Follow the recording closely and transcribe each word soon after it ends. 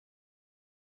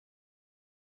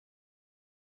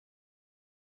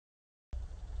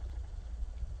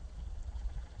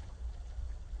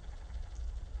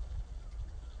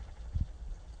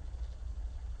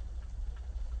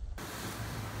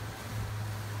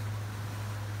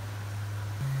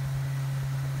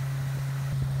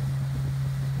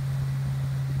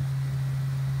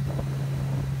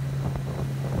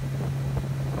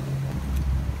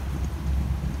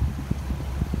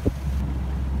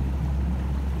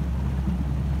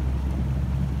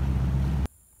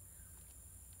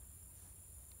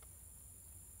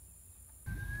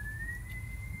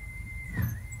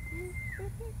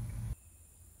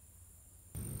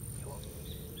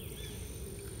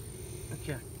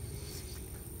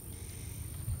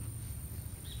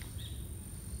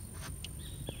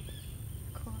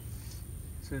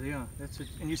So yeah, that's it.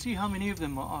 And you see how many of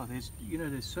them are. There's, you know,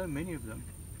 there's so many of them.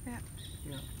 Yeah.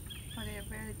 Yeah. Oh, they are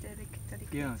very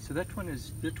dedicated. Yeah. So that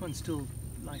one's still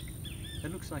like,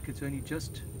 that looks like it's only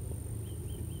just,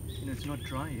 you know, it's not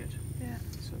dry yet. Yeah.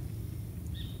 So.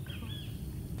 Cool.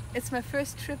 It's my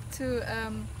first trip to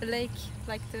a lake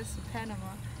like this in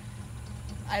Panama.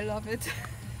 I love it.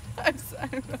 I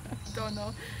don't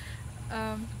know.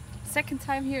 Second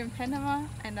time here in Panama,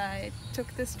 and I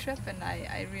took this trip, and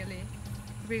I really,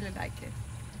 really like it.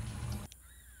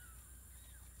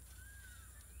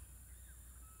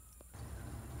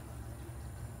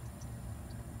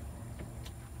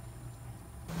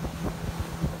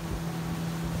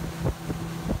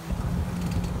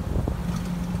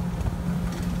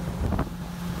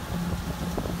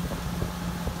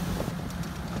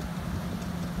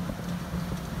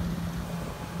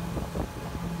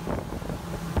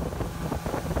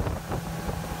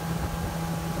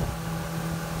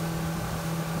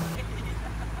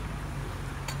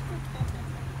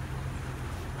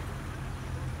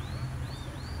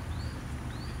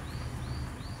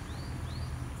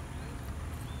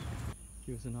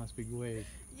 Give us a nice big wave.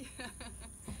 Yeah.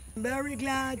 I'm very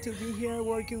glad to be here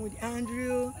working with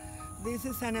Andrew. This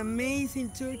is an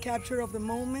amazing tour capture of the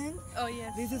moment. Oh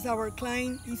yes. This is our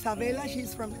client Isabella.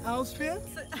 She's from Austria.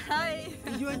 Hi.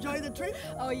 Did you enjoy the trip?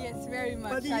 Oh yes, very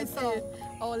much. What did you saw? did.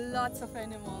 Oh, lots of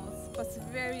animals. It was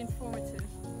very informative.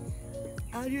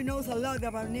 Andrew knows a lot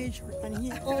about nature, and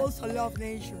he also loves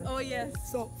nature. Oh yes.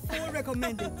 So, full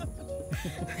recommended.